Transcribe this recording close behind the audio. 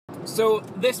So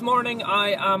this morning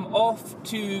I am off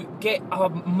to get a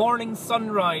morning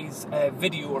sunrise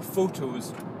video or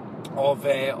photos of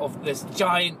this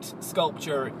giant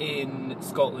sculpture in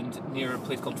Scotland near a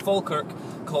place called Falkirk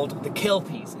called the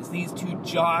Kelpies. It's these two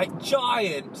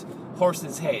giant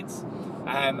horses' heads,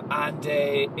 and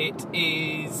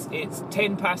it's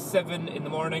 7:10 in the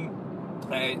morning,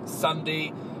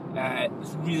 Sunday.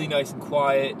 It's really nice and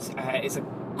quiet. It's a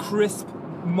crisp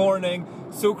morning,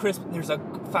 so crisp. There's a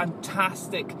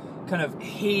fantastic kind of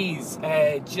haze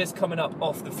just coming up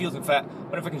off the fields. In fact,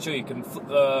 wonder if I can show you.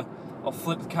 I'll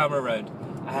flip the camera around,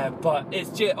 but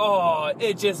it's just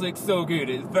it just looks so good.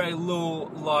 It's very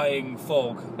low-lying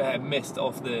fog, mist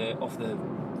off the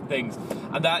things,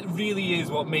 and that really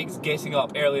is what makes getting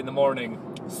up early in the morning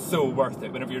so worth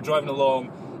it. Whenever you're driving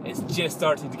along, it's just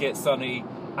starting to get sunny,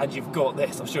 and you've got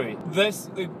this. I'll show you this.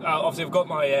 Obviously, I've got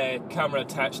my camera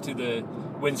attached to the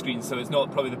windscreen, so it's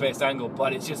not probably the best angle,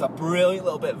 but it's just a brilliant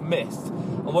little bit of mist,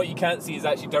 and what you can't see is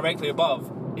actually directly above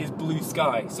is blue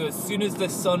sky. So as soon as the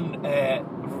sun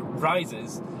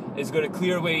rises, it's going to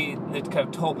clear away the kind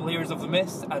of top layers of the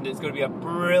mist, and it's going to be a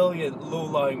brilliant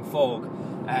low-lying fog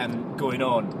going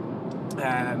on.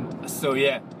 So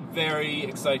yeah, very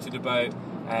excited about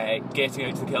getting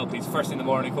out to the Kelpies first thing in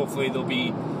the morning. Hopefully there'll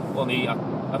be only a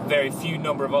very few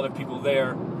number of other people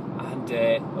there, and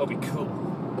it'll be cool.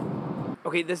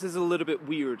 Okay, this is a little bit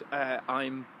weird.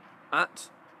 I'm at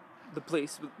the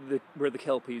place where the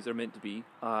Kelpies are meant to be.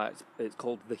 It's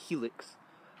called the Helix,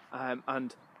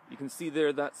 and you can see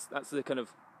there that's the kind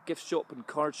of gift shop and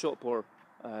card shop or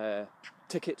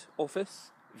ticket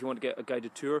office if you want to get a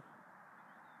guided tour.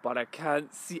 But I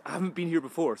can't see. I haven't been here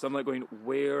before, so I'm like going,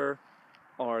 where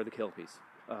are the Kelpies?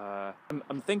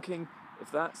 I'm thinking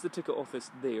if that's the ticket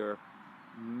office there,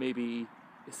 maybe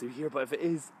it's through here. But if it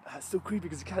is, that's so creepy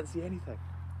because you can't see anything,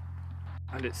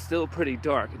 and it's still pretty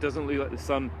dark. It doesn't look like the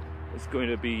sun is going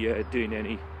to be doing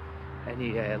any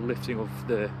lifting of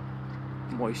the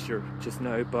moisture just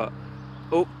now. But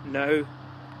oh no,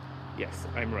 yes,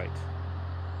 I'm right.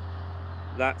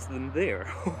 That's them there.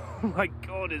 Oh my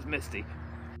god, it's misty.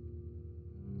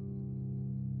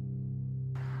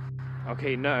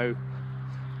 Okay, now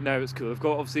it's cool. I've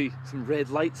got obviously some red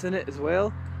lights in it as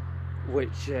well,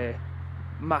 which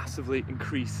massively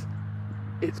increase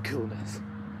its coolness.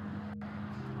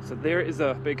 So there is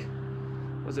a big,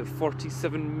 was it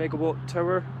 47 megawatt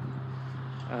tower,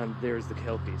 and there's the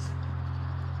Kelpies.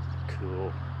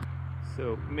 Cool.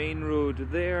 So main road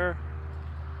there,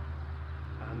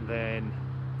 and then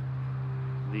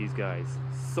these guys,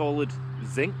 solid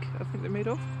zinc I think they're made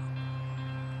of.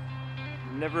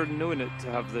 Never known it to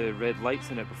have the red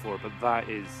lights in it before, but that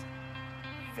is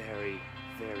very,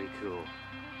 very cool.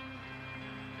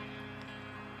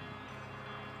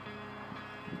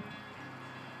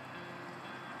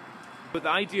 But the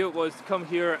idea was to come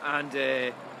here and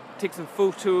take some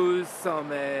photos, some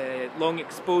long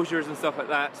exposures and stuff like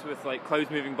that with like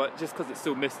clouds moving, but just because it's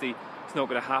so misty, it's not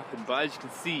going to happen. But as you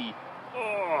can see,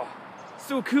 oh,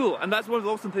 so cool. And that's one of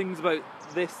the awesome things about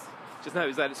this just now,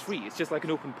 is that it's free. It's just like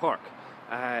an open park.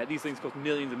 These things cost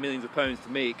millions and millions of pounds to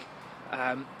make,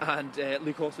 and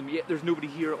look awesome. Yet there's nobody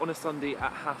here on a Sunday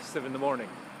at 7:30 in the morning,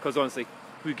 because honestly,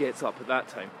 who gets up at that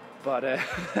time? But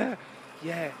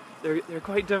yeah, they're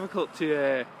quite difficult to.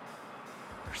 They're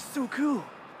so cool,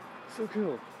 so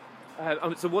cool.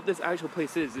 So what this actual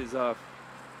place is what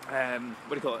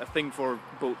do you call it? A thing for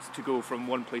boats to go from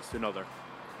one place to another.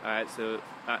 So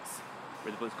that's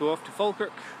where the boats go off to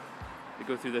Falkirk. They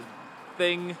go through this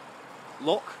thing,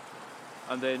 lock,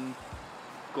 and then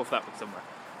go off that way somewhere.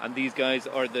 And these guys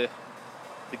are the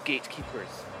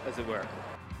gatekeepers, as it were.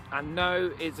 And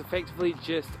now it's effectively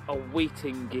just a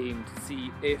waiting game to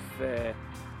see if the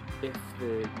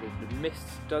mist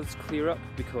does clear up,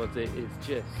 because it is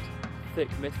just thick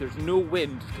mist. There's no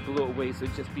wind to blow it away, so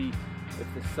it'd just be if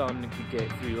the sun could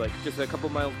get through. Like just a couple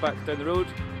miles back down the road,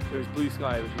 there's blue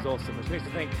sky, which is awesome, which makes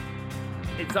me think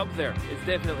it's up there. It's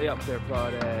definitely up there,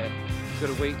 but you've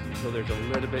got to wait until there's a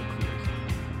little bit clearer.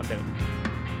 And then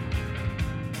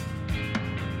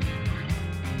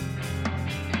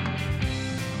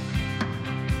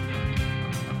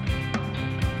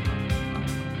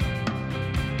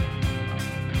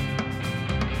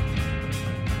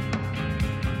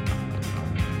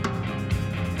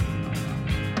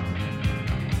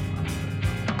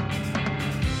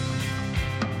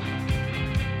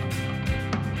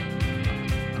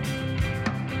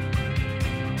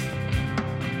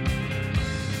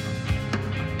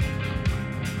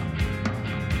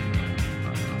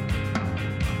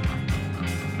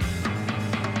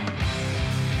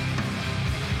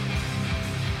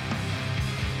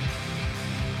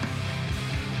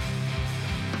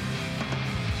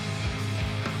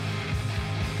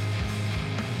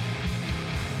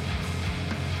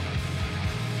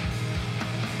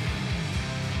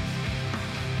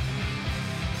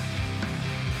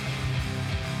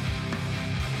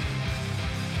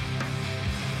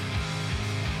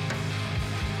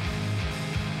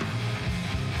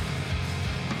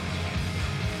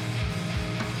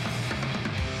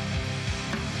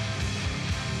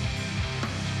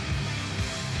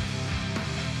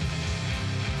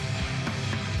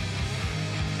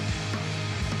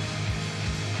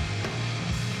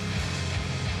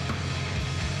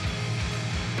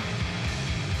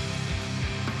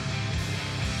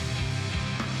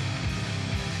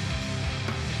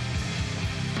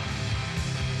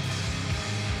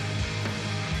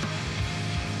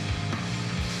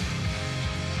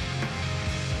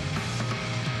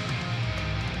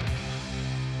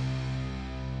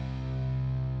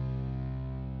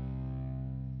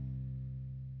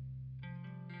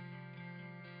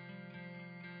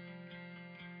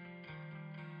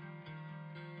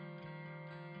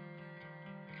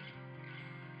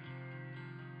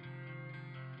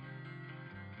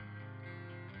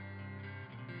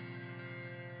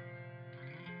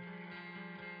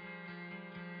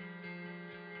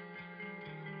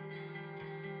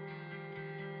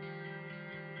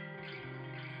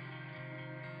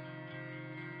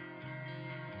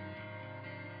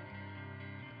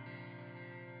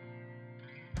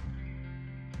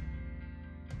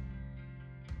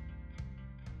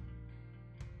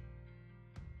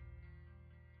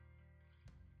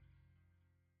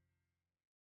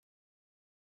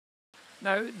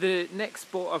Now, the next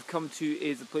spot I've come to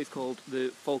is a place called the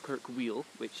Falkirk Wheel,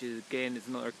 which is, again, is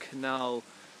another canal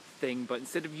thing, but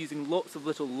instead of using lots of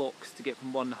little locks to get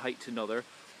from one height to another,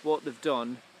 what they've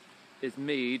done is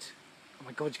made, oh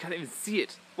my god, you can't even see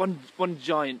it, one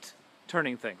giant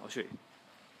turning thing. I'll show you.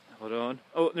 Hold on.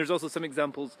 Oh, and there's also some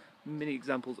examples, mini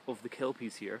examples of the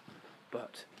Kelpies here,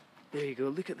 but there you go,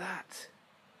 look at that.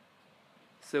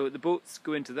 So the boats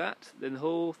go into that, then the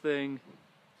whole thing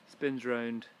spins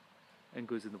round and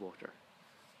goes in the water.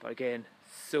 But again,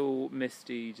 so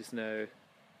misty just now.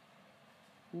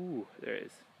 Ooh, there it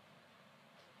is.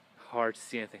 Hard to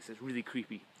see anything, so it's really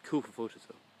creepy. Cool for photos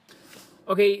though.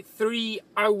 Okay, 3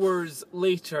 hours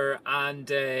later, and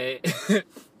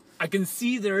I can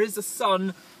see there is a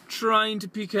sun trying to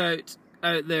peek out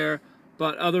there,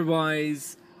 but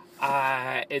otherwise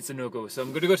it's a no-go. So I'm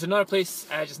going to go to another place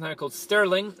just now called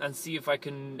Stirling and see if I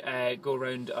can go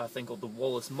around a thing called the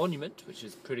Wallace Monument, which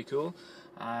is pretty cool,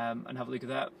 and have a look at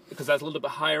that, because that's a little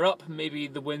bit higher up. Maybe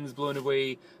the wind's blown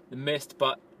away the mist,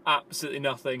 but absolutely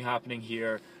nothing happening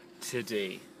here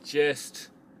today. Just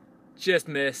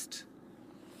mist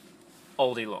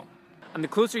all day long. And the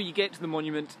closer you get to the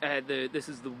monument, this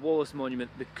is the Wallace Monument,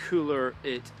 the cooler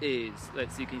it is.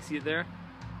 Let's see, can you see it there?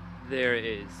 There it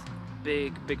is.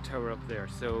 Big tower up there.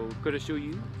 So, going to show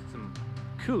you some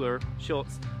cooler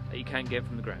shots that you can't get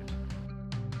from the ground.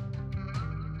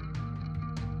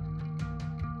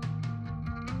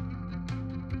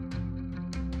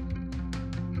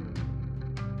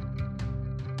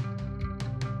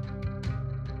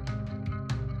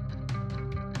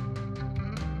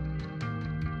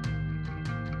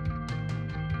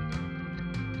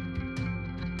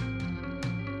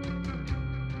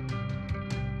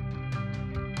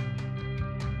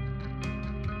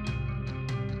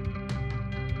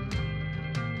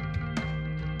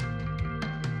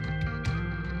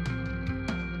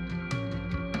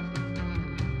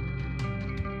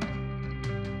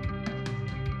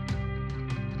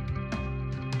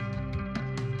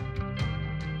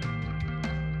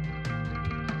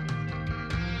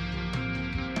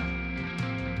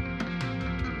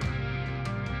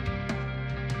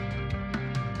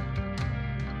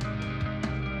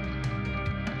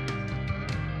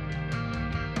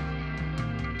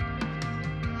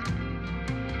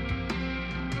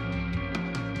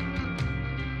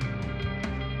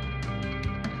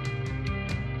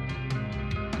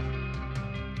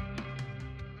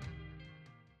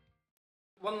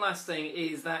 One last thing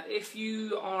is that if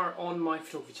you are on my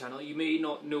photography channel, you may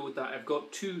not know that I've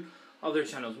got 2 other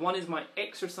channels. One is my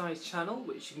exercise channel,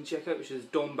 which you can check out, which is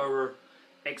Dom Bauer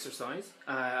Exercise.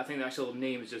 I think the actual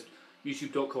name is just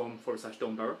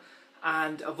youtube.com/Dom Bauer.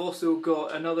 And I've also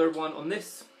got another one on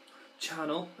this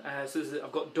channel, so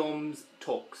I've got Dom's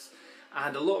Talks.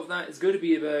 And a lot of that is going to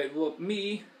be about, well,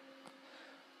 me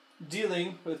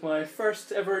dealing with my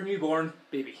first ever newborn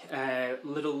baby,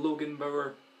 little Logan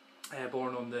Bauer,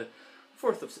 born on the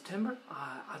 4th of September,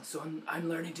 and so I'm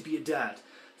learning to be a dad.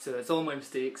 So it's all my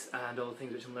mistakes and all the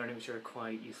things which I'm learning which are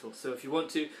quite useful. So if you want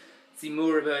to see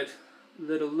more about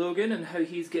little Logan and how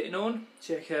he's getting on,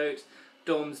 check out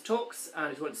Dom's Talks.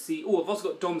 And if you want to see, oh, I've also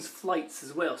got Dom's Flights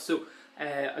as well. So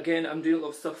again, I'm doing a lot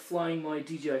of stuff flying my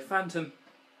DJI Phantom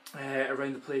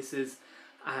around the places,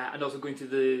 and also going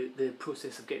through the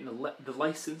process of getting the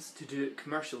license to do it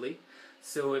commercially.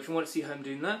 So if you want to see how I'm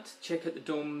doing that, check out the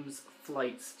Dom's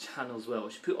Flights channel as well,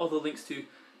 which I should put all the links to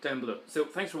down below. So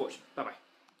thanks for watching. Bye bye.